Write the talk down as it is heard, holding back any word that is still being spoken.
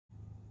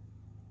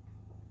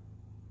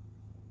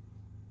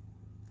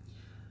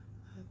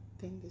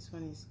think this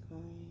one is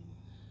going.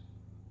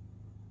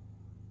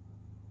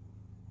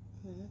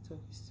 The network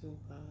is still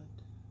bad.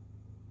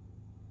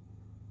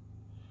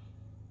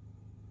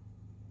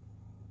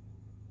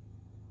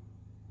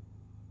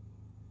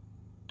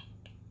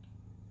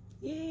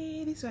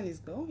 Yay, this one is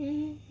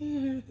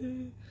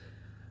going.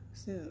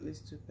 Still at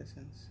least 2%.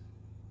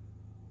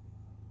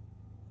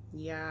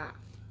 Yeah.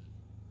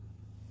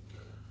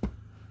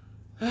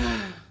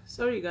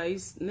 Sorry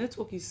guys,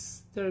 network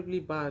is terribly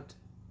bad.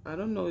 I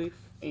don't know if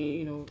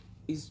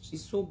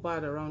it's so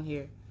bad around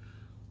here.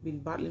 Been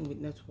battling with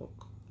network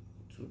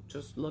to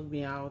just log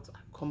me out,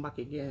 come back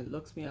again, it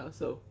logs me out.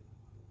 So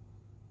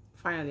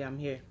finally I'm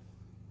here.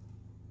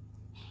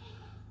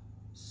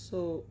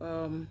 So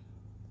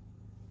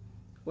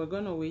we're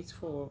gonna wait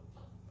for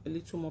a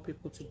little more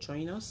people to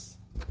join us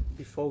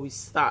before we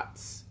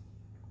start.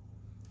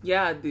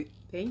 Yeah,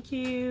 thank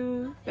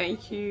you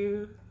thank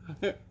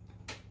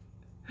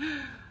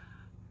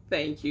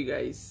you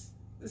guys.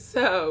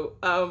 So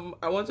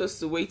I want us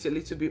to wait a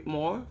little bit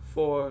more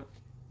for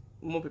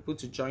more people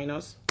to join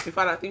us. In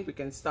fact, I think we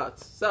can start.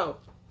 So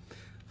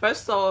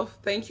first off,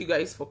 thank you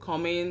guys for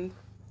coming.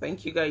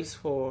 Thank you guys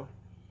for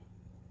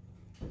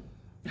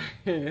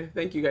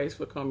thank you guys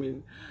for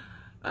coming.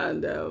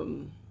 And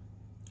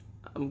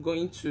I'm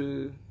going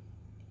to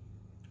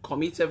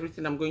commit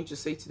everything I'm going to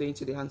say today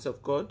into the hands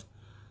of God,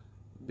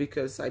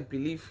 because I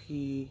believe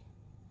he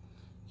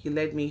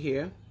led me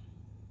here.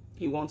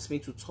 He wants me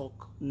to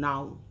talk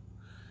now.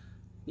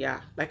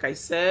 Yeah, like I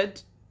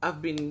said,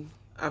 I've been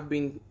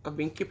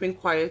keeping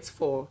quiet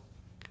for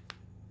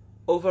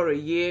over a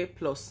year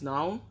plus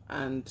now,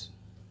 and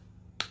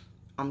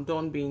I'm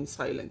done being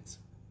silent.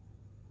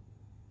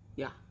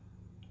 Yeah.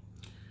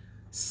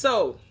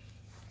 So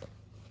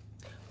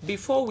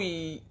before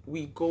we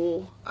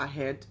go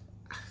ahead,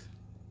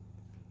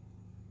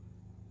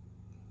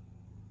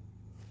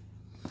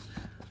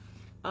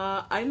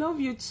 I love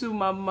you too,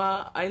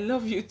 Mama. I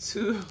love you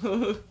too.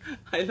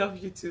 I love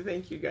you too.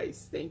 Thank you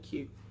guys. Thank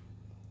you.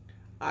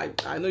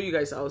 I know you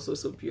guys are also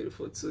so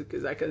beautiful too,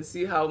 because I can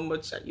see how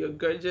much you're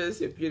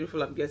gorgeous, you're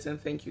beautiful. I'm getting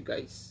thank you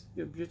guys.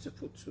 You're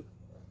beautiful too.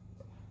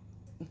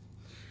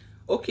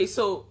 Okay,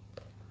 so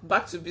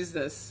back to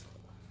business.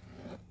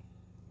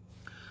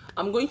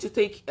 I'm going to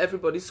take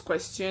everybody's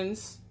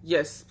questions.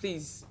 Yes,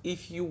 please,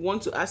 if you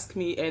want to ask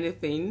me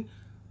anything,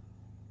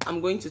 I'm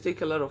going to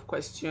take a lot of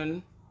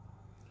questions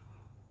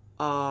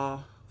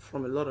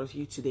from a lot of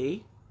you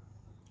today.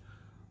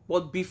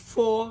 But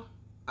before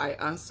I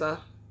answer,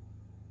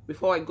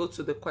 before I go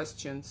to the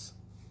questions,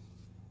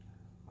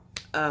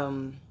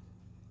 I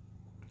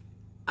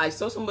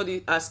saw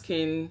somebody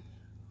asking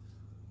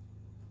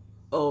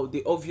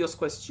the obvious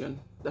question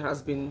that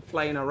has been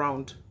flying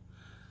around,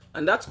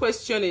 and that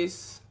question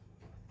is,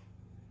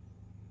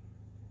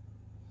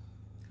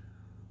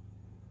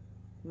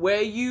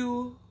 were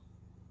you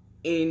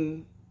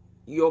in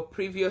your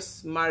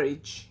previous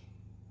marriage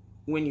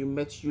when you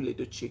met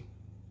Judy?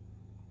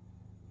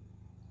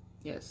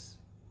 Yes.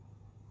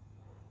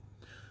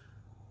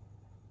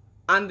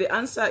 And the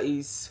answer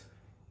is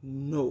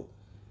no.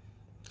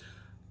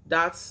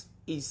 That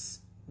is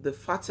the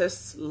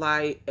fattest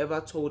lie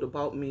ever told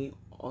about me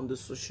on the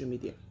social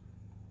media.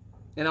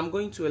 And I'm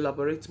going to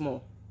elaborate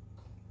more.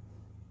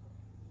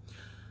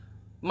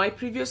 My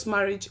previous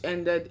marriage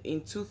ended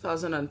in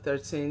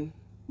 2013,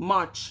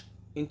 March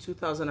in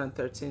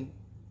 2013.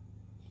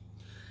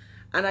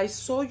 And I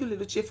saw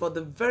Judy for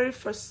the very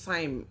first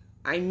time.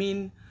 I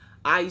mean,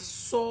 I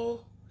saw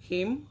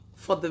him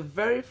for the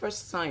very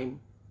first time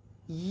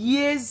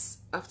years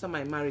after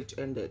my marriage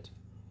ended.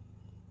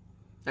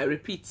 I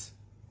repeat,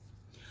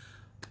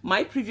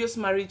 my previous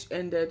marriage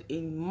ended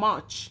in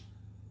March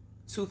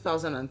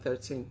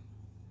 2013.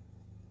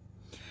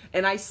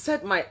 And I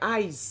set my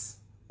eyes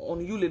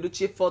on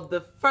Judy for the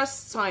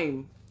first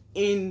time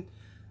in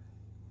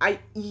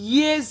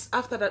years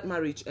after that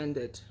marriage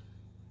ended.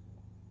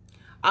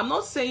 I'm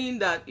not saying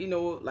that,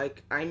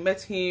 like I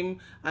met him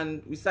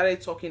and we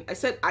started talking. I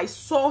said I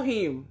saw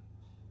him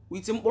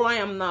with him.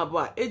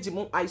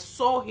 I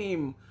saw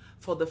him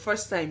for the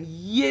first time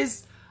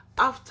years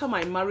after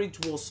my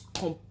marriage was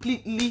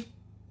completely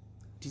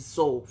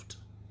dissolved.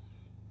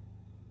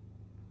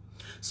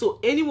 So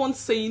anyone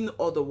saying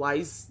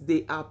otherwise,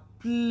 they are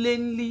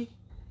plainly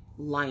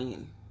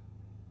lying.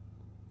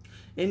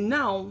 And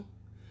now,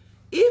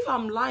 if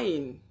I'm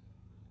lying,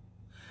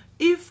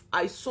 if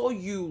I saw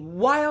you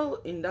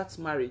while in that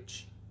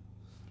marriage,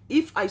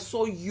 if I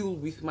saw you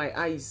with my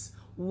eyes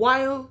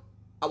while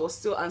I was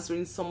still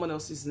answering someone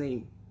else's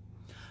name,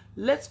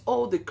 let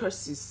all the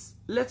curses,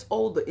 let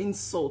all the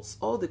insults,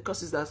 all the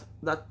curses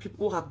that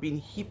people have been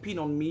heaping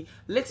on me,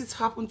 let it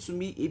happen to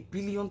me 1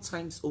 billion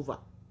times over.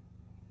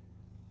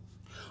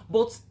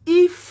 But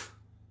if,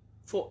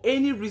 for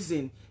any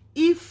reason,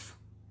 if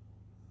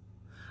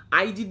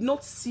I did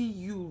not see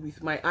you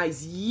with my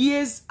eyes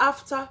years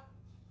after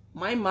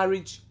my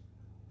marriage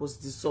was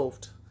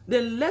dissolved,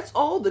 then let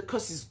all the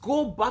curses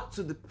go back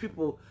to the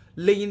people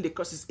laying the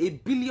curses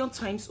 1 billion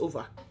times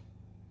over.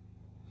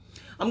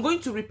 I'm going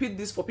to repeat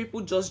this for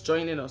people just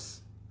joining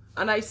us.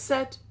 And I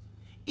said,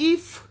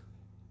 if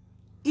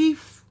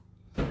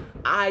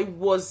I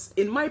was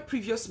in my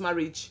previous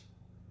marriage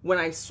when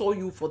I saw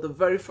you for the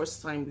very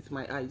first time with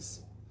my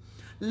eyes,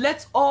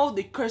 let all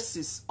the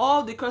curses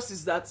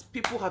that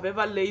people have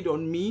ever laid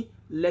on me,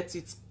 let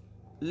it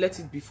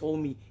befall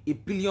me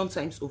 1,000,000,000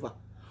 times over.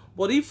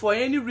 But if for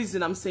any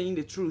reason I'm saying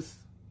the truth,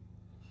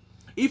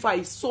 if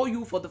I saw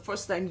you for the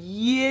first time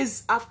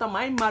years after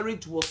my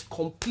marriage was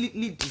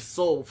completely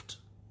dissolved,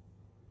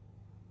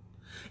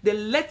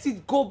 then let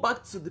it go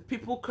back to the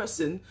people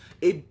cursing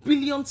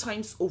 1,000,000,000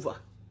 times over.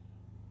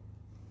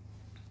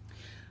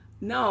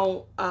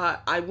 Now,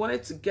 I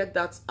wanted to get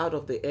that out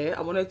of the air.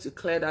 I wanted to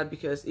clear that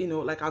because, you know,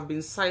 like I've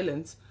been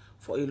silent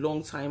for a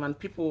long time, and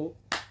people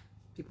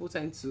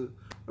tend to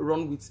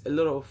run with a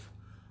lot of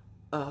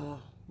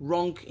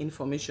wrong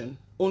information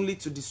only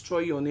to destroy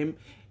your name.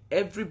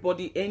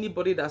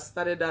 Anybody that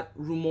started that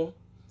rumor,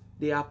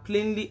 they are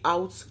plainly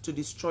out to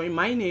destroy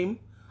my name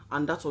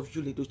and that of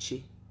Judy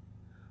Edochie.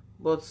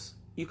 But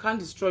you can't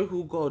destroy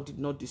who God did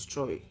not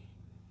destroy.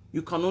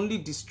 You can only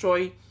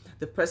destroy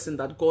the person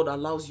that God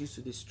allows you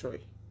to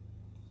destroy.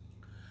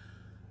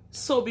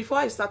 So before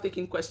I start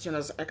taking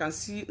questions, I can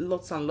see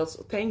lots and lots.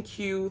 Thank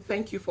you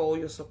for all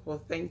your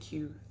support.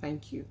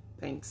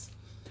 Thanks.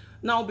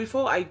 Now,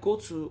 before I go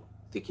to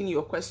taking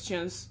your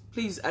questions,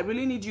 please, I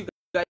really need you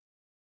guys,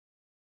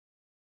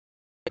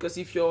 because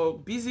if you're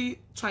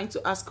busy trying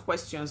to ask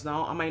questions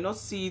now, I might not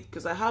see it,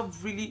 because I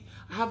have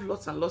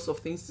lots and lots of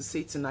things to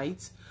say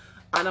tonight,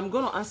 and I'm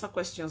going to answer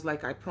questions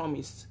like I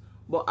promised.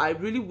 But I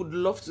really would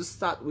love to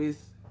start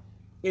with,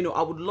 you know,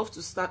 I would love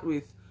to start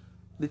with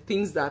the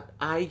things that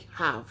I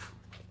have.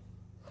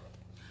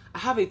 I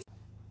have it.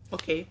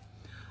 Okay.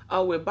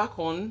 We're back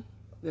on.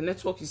 The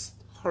network is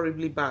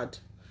horribly bad.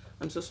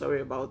 I'm so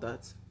sorry about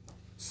that.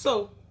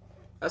 So,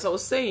 as I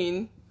was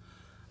saying,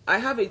 I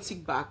have a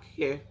tick back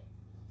here.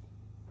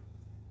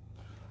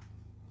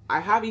 I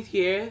have it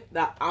here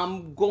that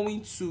I'm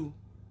going to...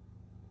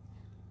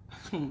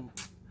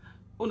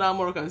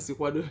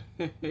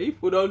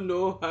 People don't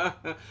know.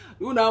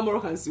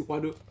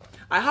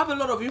 I have a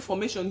lot of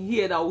information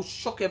here that will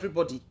shock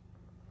everybody,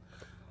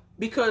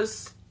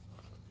 because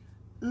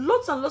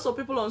lots and lots of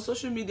people on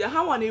social media,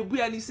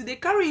 they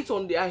carry it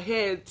on their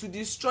head to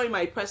destroy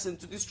my person,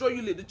 to destroy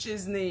Judy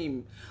Edochie's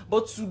name.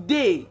 But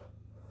today,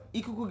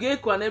 today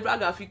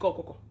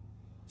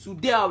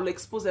I will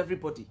expose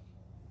everybody.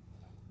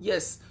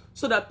 Yes,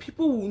 so that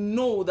people will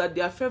know that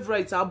their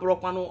favorites are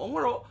broken.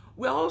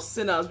 We're all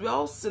sinners. We're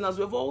all sinners.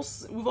 We've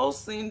all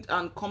sinned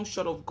and come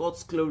short of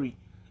God's glory,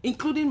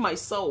 including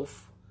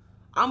myself.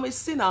 I'm a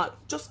sinner,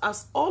 just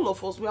as all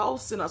of us. We're all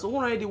sinners. We're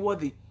already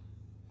worthy.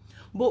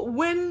 But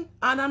and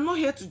I'm not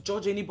here to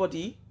judge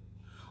anybody,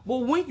 but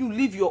when you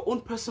leave your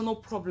own personal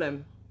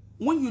problem,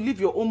 when you leave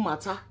your own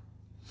matter,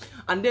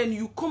 and then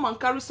you come and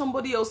carry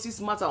somebody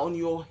else's matter on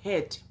your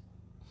head,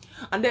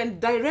 and then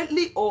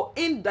directly or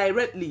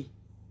indirectly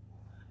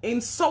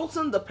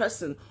insulting the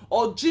person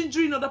or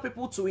gingering other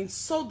people to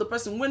insult the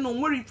person when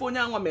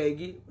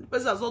the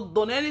person has not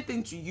done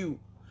anything to you,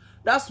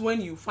 that's when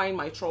you find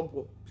my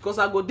trouble. Because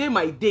I go day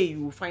my day,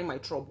 you will find my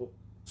trouble.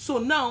 So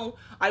now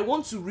I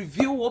want to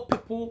reveal what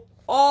people,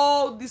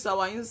 all these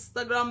our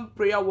Instagram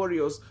prayer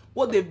warriors,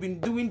 what they've been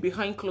doing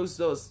behind closed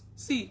doors.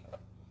 See,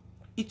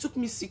 it took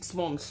me 6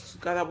 months to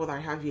gather what I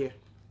have here.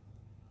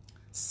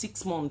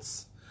 6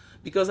 months.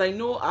 Because I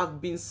know I've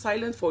been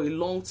silent for a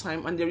long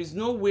time, and there is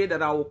no way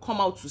that I will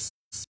come out to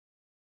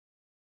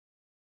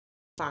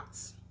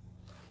facts.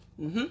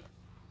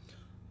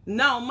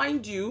 Now,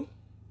 mind you,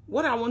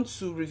 what I want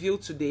to reveal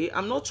today,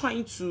 I'm not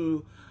trying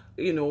to,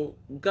 you know,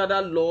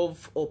 gather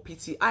love or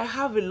pity. I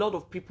have a lot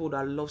of people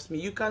that loves me.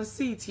 You can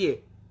see it here.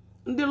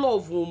 They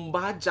love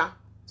Umbaja.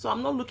 So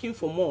I'm not looking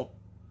for more.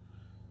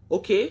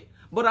 Okay?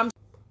 But I'm...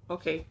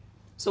 Okay.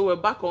 So we're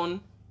back on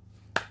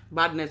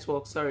bad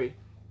network. Sorry.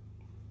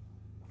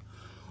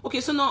 Okay,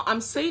 so now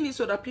I'm saying it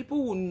so that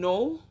people will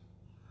know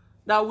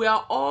that we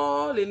are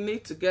all in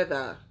it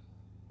together.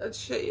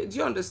 Do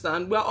you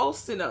understand? We are all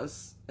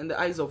sinners in the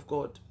eyes of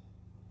God.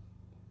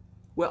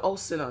 We're all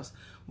sinners.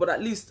 But at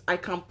least I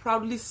can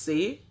proudly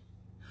say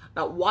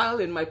that while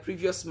in my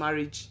previous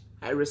marriage,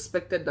 I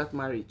respected that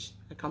marriage.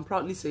 I can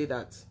proudly say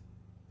that.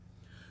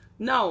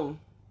 Now,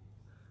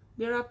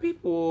 there are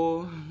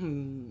people...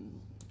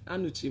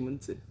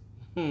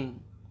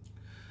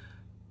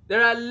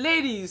 There are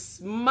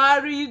ladies,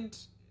 married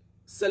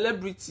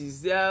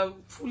celebrities. They are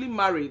fully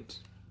married.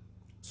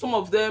 Some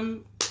of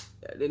them,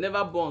 they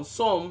never born.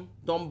 Some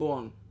don't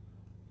born.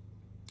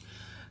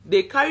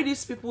 They carry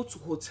these people to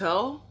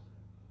hotel.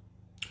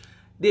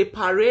 They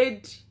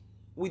parade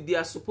with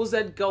their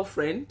supposed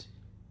girlfriend,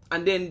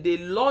 and then they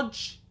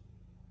lodge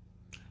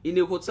in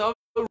a hotel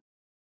room.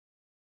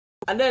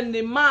 And then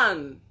the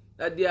man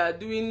that they are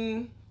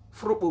doing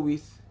frupo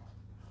with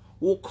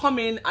will come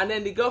in, and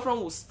then the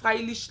girlfriend will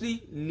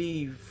stylishly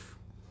leave.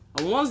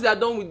 And once they are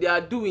done with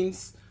their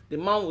doings, the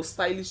man will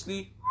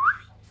stylishly,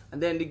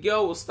 and then the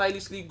girl will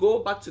stylishly go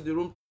back to the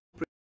room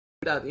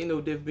that, you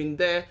know, they've been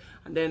there,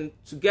 and then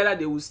together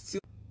they will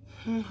still.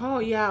 Oh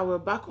yeah, we're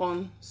back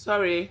on.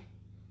 Sorry,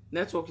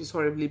 network is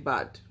horribly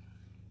bad.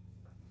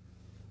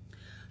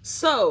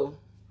 So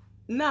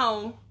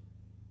now,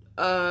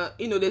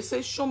 they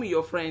say show me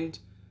your friend,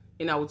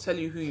 and I will tell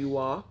you who you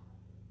are.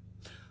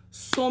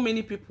 So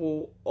many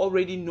people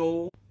already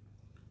know.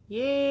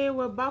 Yeah,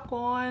 we're back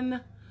on.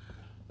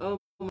 Oh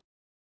my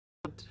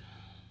God.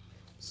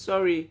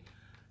 Sorry,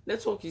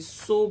 network is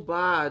so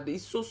bad.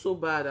 It's so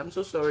bad. I'm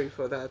so sorry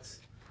for that.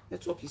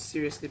 Network is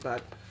seriously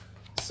bad.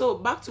 So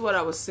back to what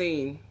I was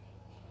saying.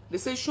 They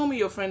say show me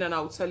your friend and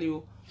I'll tell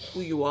you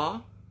who you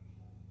are.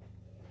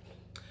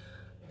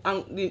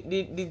 And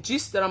the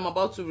gist that I'm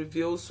about to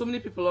reveal, so many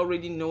people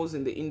already knows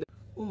in the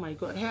oh my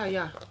God,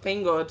 yeah,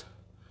 thank God.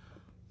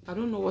 I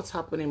don't know what's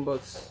happening,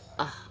 but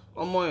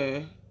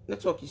my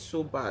network is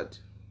so bad.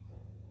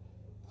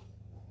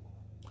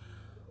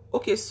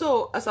 Okay,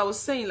 so as I was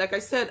saying, like I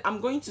said, I'm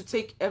going to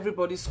take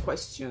everybody's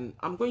question.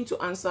 I'm going to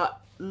answer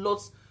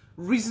lots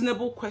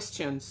reasonable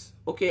questions.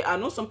 Okay, I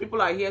know some people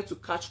are here to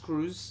catch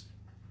cruise.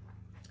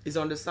 It's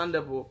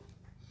understandable.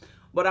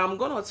 But I'm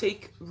gonna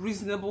take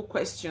reasonable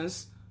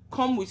questions,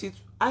 come with it,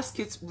 ask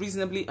it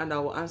reasonably, and I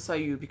will answer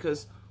you,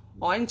 because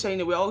in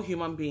China we're all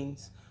human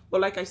beings.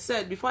 But like I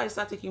said, before I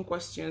start taking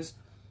questions,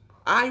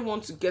 I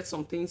want to get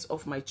some things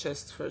off my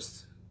chest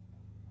first.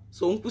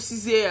 So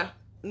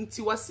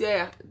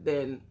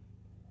then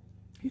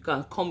you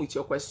can come with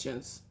your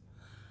questions.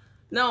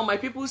 Now, my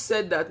people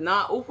said that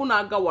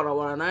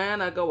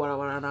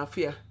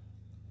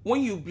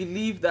when you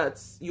believe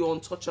that you're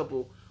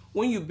untouchable,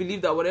 when you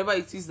believe that whatever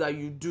it is that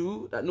you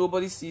do, that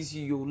nobody sees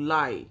you, you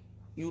lie.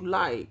 You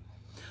lie.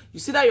 You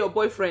see that your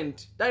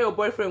boyfriend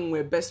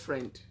were best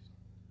friend.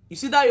 You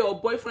see that your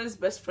boyfriend's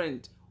best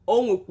friend,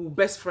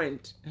 best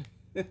friend.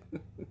 Do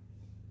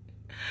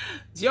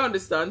you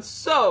understand?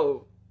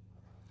 So,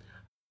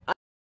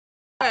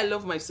 I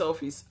love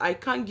myself is I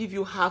can't give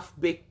you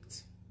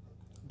half-baked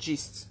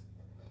gist.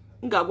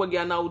 And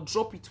I'll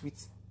drop it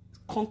with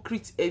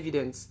concrete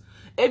evidence.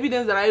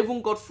 Evidence that I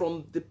even got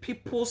from the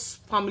people's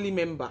family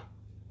member.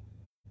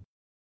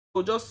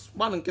 So just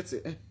one and get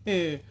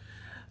it.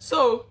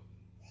 So,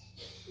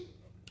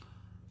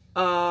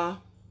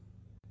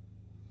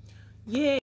 yeah.